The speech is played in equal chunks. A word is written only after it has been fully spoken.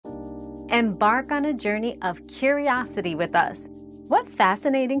Embark on a journey of curiosity with us. What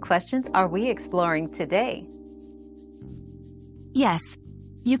fascinating questions are we exploring today? Yes,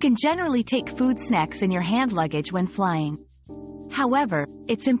 you can generally take food snacks in your hand luggage when flying. However,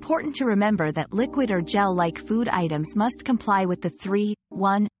 it's important to remember that liquid or gel-like food items must comply with the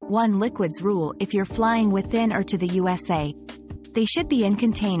 3-1-1 liquids rule if you're flying within or to the USA. They should be in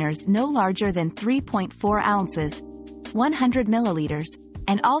containers no larger than 3.4 ounces, 100 milliliters,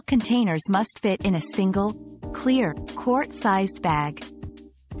 and all containers must fit in a single, clear, quart-sized bag.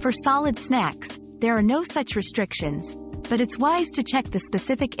 For solid snacks, there are no such restrictions, but it's wise to check the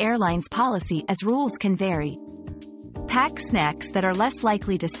specific airline's policy as rules can vary. Pack snacks that are less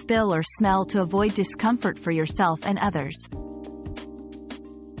likely to spill or smell to avoid discomfort for yourself and others.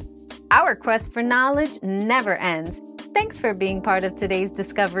 Our quest for knowledge never ends. Thanks for being part of today's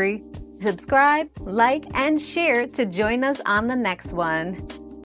discovery. Subscribe, like, and share to join us on the next one.